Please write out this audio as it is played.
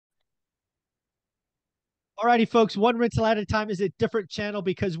Alrighty, folks, one rental at a time is a different channel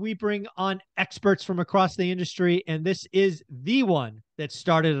because we bring on experts from across the industry, and this is the one that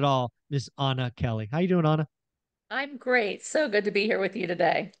started it all, Miss Anna Kelly. How you doing, Anna? I'm great. So good to be here with you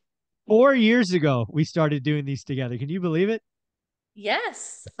today. 4 years ago, we started doing these together. Can you believe it?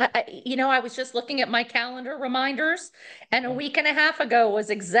 Yes, I was just looking at my calendar reminders, and a week and a half ago was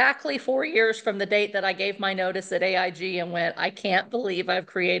exactly 4 years from the date that I gave my notice at AIG and went, I can't believe I've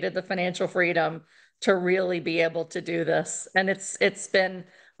created the financial freedom to really be able to do this. And it's been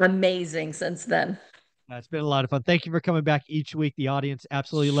amazing since then. It's been a lot of fun. Thank you for coming back each week. The audience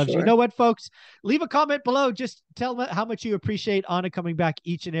absolutely loves you. You know Sure. what, folks? Leave a comment below. Just tell them how much you appreciate Anna coming back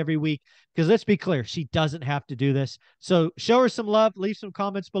each and every week. Because let's be clear, she doesn't have to do this. So show her some love. Leave some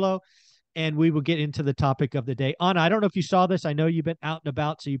comments below, and we will get into the topic of the day. Anna, I don't know if you saw this. I know you've been out and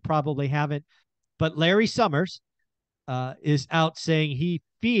about, so you probably haven't. But Larry Summers is out saying he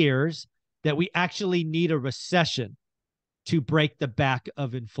fears that we actually need a recession to break the back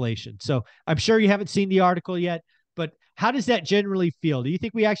of inflation. So I'm sure you haven't seen the article yet, but how does that generally feel? Do you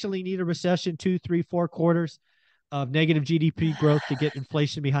think we actually need a recession, 2, 3, 4 quarters of negative GDP growth to get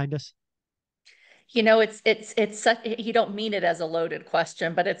inflation behind us? It's such, you don't mean it as a loaded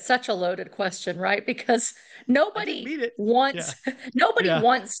question, but it's such a loaded question, right? Because I didn't nobody mean it. Yeah. wants nobody Yeah.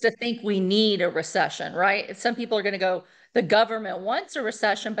 wants to think we need a recession, right? Some people are going to go, the government wants a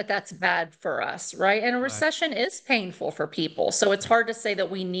recession, but that's bad for us, right? And a Right. recession is painful for people. So it's hard to say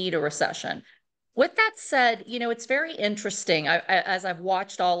that we need a recession. With that said, it's very interesting. As I've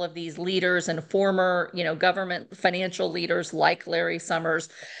watched all of these leaders and former, government financial leaders like Larry Summers,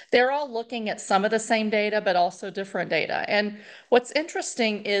 they're all looking at some of the same data, but also different data. And what's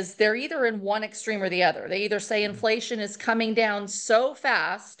interesting is they're either in one extreme or the other. They either say inflation is coming down so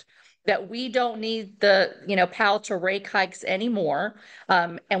fast that we don't need the, pal to rake hikes anymore,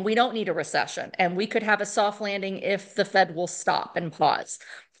 and we don't need a recession, and we could have a soft landing if the Fed will stop and pause.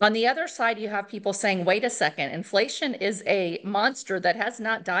 On the other side, you have people saying, wait a second, inflation is a monster that has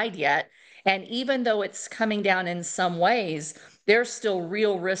not died yet. And even though it's coming down in some ways, there's still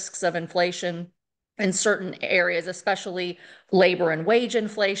real risks of inflation in certain areas, especially labor and wage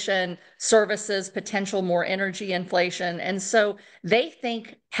inflation, services, potential more energy inflation. And so they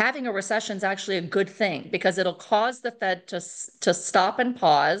think having a recession is actually a good thing because it'll cause the Fed to stop and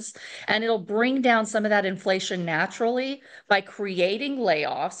pause, and it'll bring down some of that inflation naturally by creating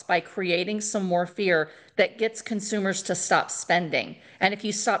layoffs, by creating some more fear that gets consumers to stop spending. And if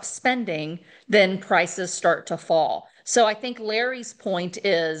you stop spending, then prices start to fall. So I think Larry's point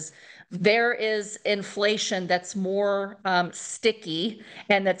is there is inflation that's more sticky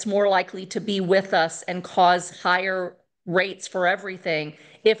and that's more likely to be with us and cause higher rates for everything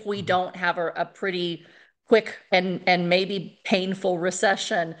if we Mhm. don't have a pretty quick and maybe painful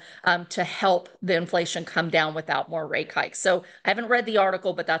recession to help the inflation come down without more rate hikes. So I haven't read the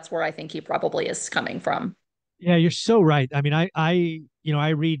article, but that's where I think he probably is coming from. Yeah, you're so right. I mean, I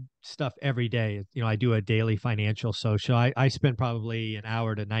read stuff every day. I do a daily financial social. I spend probably an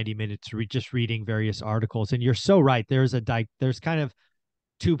hour to 90 minutes just reading various articles. And you're so right. There's kind of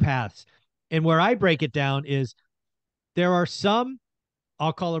two paths. And where I break it down is there are some,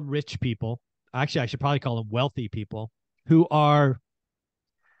 I'll call them rich people. Actually, I should probably call them wealthy people who are,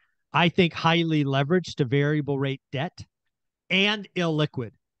 I think, highly leveraged to variable rate debt and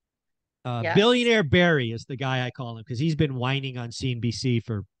illiquid. Yes. Billionaire Barry is the guy I call him because he's been whining on CNBC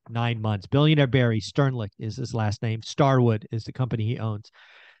for 9 months. Billionaire Barry, Sternlicht is his last name. Starwood is the company he owns.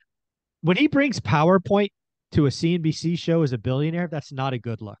 When he brings PowerPoint to a CNBC show as a billionaire, that's not a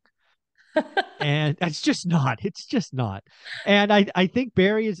good look. And that's just not. It's just not. And I think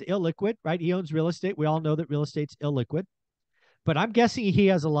Barry is illiquid, right? He owns real estate. We all know that real estate's illiquid. But I'm guessing he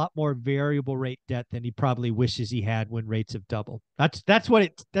has a lot more variable rate debt than he probably wishes he had when rates have doubled. That's what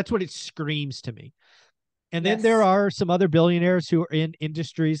it screams to me. And then there Yes. are some other billionaires who are in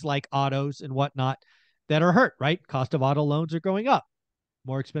industries like autos and whatnot that are hurt, right? Cost of auto loans are going up,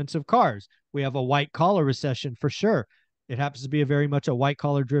 more expensive cars. We have a white collar recession for sure. It happens to be a very much a white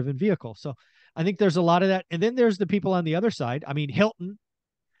collar driven vehicle. So I think there's a lot of that. And then there's the people on the other side. I mean, Hilton,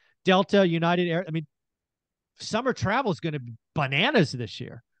 Delta, United Air. I mean, summer travel is going to be bananas this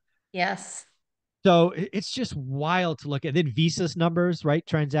year. Yes. So it's just wild to look at. Then Visa's numbers, right?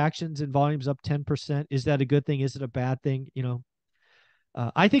 Transactions and volumes up 10%. Is that a good thing? Is it a bad thing?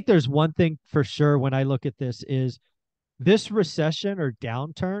 I think there's one thing for sure when I look at this is this recession or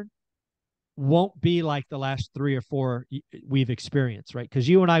downturn won't be like the last 3 or 4 we've experienced, right? Because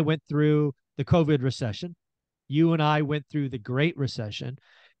you and I went through the COVID recession. You and I went through the Great Recession,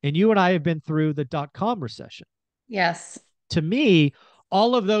 and you and I have been through the dot-com recession. Yes. To me,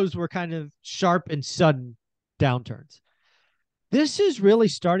 all of those were kind of sharp and sudden downturns. This is really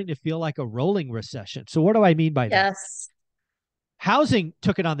starting to feel like a rolling recession. So what do I mean by that? Yes. Housing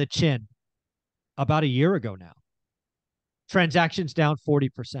took it on the chin about a year ago now. Transactions down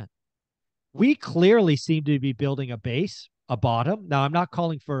 40%. We clearly seem to be building a base, a bottom. Now, I'm not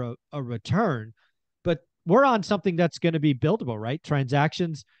calling for a return, but we're on something that's going to be buildable, right?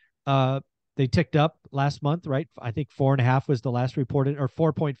 Transactions, they ticked up last month, right? I think 4.5 was the last reported, or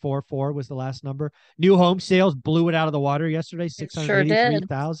 4.44 was the last number. New home sales blew it out of the water yesterday, It sure did.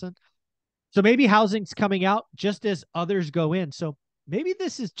 683,000. So maybe housing's coming out just as others go in. So maybe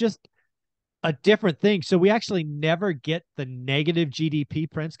this is just a different thing. So we actually never get the negative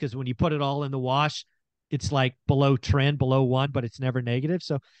GDP prints, because when you put it all in the wash, it's like below trend, below one, but it's never negative.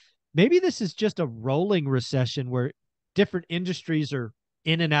 So maybe this is just a rolling recession where different industries are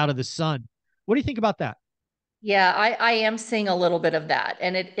in and out of the sun. What do you think about that? Yeah, I am seeing a little bit of that.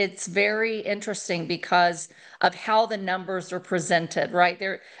 And it's very interesting because of how the numbers are presented, right?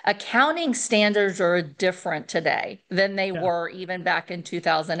 Their accounting standards are different today than they Yeah. were even back in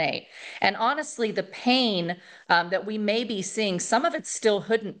 2008. And honestly, the pain that we may be seeing, some of it's still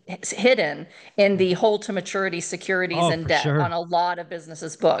hidden in the hold to maturity securities Oh, and for debt on sure. a lot of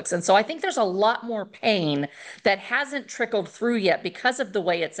businesses' books. And so I think there's a lot more pain that hasn't trickled through yet because of the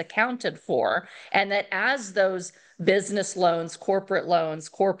way it's accounted for. And that as those business loans, corporate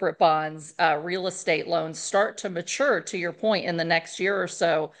bonds, real estate loans start to mature, to your point, in the next year or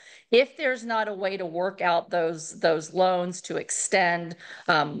so, if there's not a way to work out those loans to extend,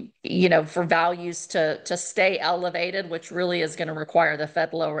 for values to stay elevated, which really is going to require the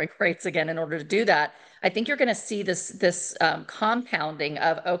Fed lowering rates again in order to do that. I think you're going to see this compounding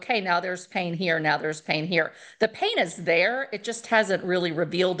of, okay, now there's pain here, now there's pain here. The pain is there. It just hasn't really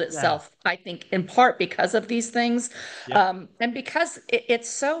revealed Yeah. itself, I think, in part because of these things. Yep. And because it's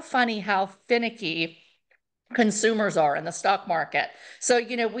so funny how finicky consumers are in the stock market. So,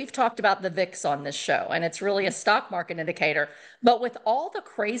 we've talked about the VIX on this show, and it's really a stock market indicator. But with all the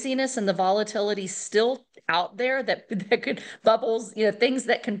craziness and the volatility still out there that could bubbles, things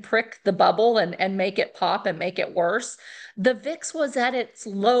that can prick the bubble and make it pop and make it worse. The VIX was at its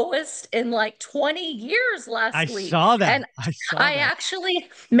lowest in like 20 years I last week. saw that. And I saw I that. actually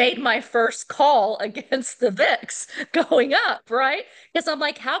made my first call against the VIX going up, right? Because I'm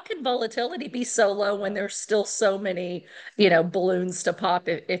like, how can volatility be so low when there's still so many, balloons to pop,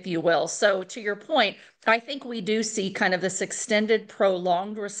 if you will? So to your point, I think we do see kind of this extended,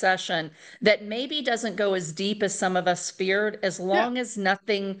 prolonged recession that maybe doesn't go as deep as some of us feared, as Yeah. long as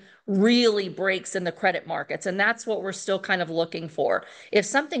nothing really breaks in the credit markets. And that's what we're still kind of looking for. If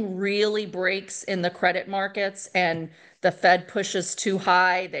something really breaks in the credit markets and the Fed pushes too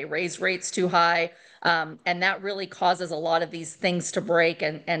high, they raise rates too high, and that really causes a lot of these things to break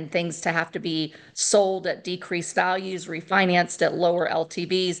and things to have to be sold at decreased values, refinanced at lower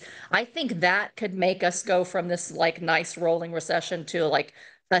LTVs. I think that could make us go from this like nice rolling recession to like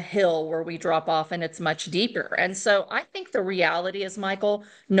a hill where we drop off and it's much deeper. And so I think the reality is, Michael,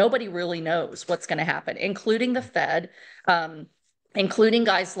 nobody really knows what's going to happen, including the Fed. Including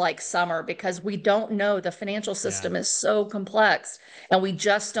guys like Summer, because we don't know. The financial Yeah. system is so complex, and we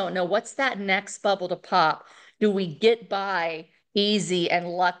just don't know what's that next bubble to pop. Do we get by easy and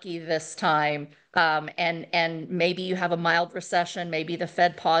lucky this time? And maybe you have a mild recession, maybe the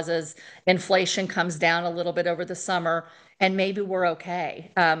Fed pauses, inflation comes down a little bit over the summer, and maybe we're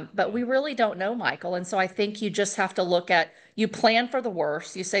okay. But Yeah. we really don't know, Michael. And so I think you just have to look at, you plan for the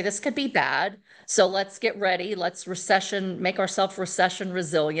worst. You say this could be bad. So let's get ready. Let's make ourselves recession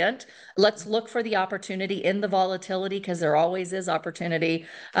resilient. Let's look for the opportunity in the volatility, because there always is opportunity.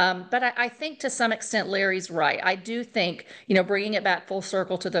 But I think to some extent, Larry's right. I do think, bringing it back full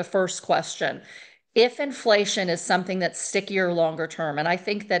circle to the first question, if inflation is something that's stickier longer term, and I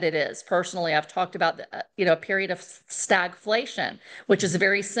think that it is. Personally, I've talked about a period of stagflation, which is Mhm.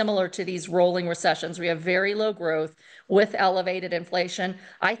 very similar to these rolling recessions. We have very low growth with elevated inflation.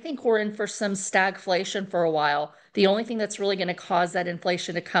 I think we're in for some stagflation for a while. The only thing that's really going to cause that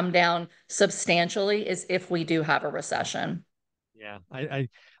inflation to come down substantially is if we do have a recession. Yeah.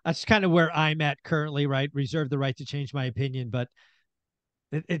 That's kind of where I'm at currently, right? Reserve the right to change my opinion, but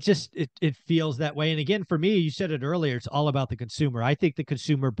it feels that way. And again, for me, you said it earlier, it's all about the consumer. I think the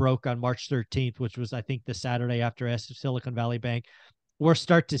consumer broke on March 13th, which was, I think, the Saturday after Silicon Valley Bank. We'll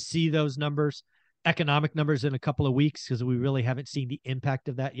start to see those numbers, economic numbers, in a couple of weeks, because we really haven't seen the impact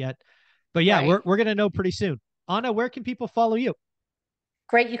of that yet. But yeah, Right. we're gonna know pretty soon. Anna, where can people follow you?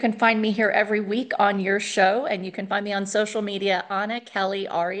 Great. You can find me here every week on your show, and you can find me on social media, Anna Kelly,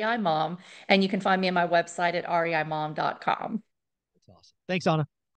 REI Mom, and you can find me on my website at reimom.com. That's awesome. Thanks, Anna.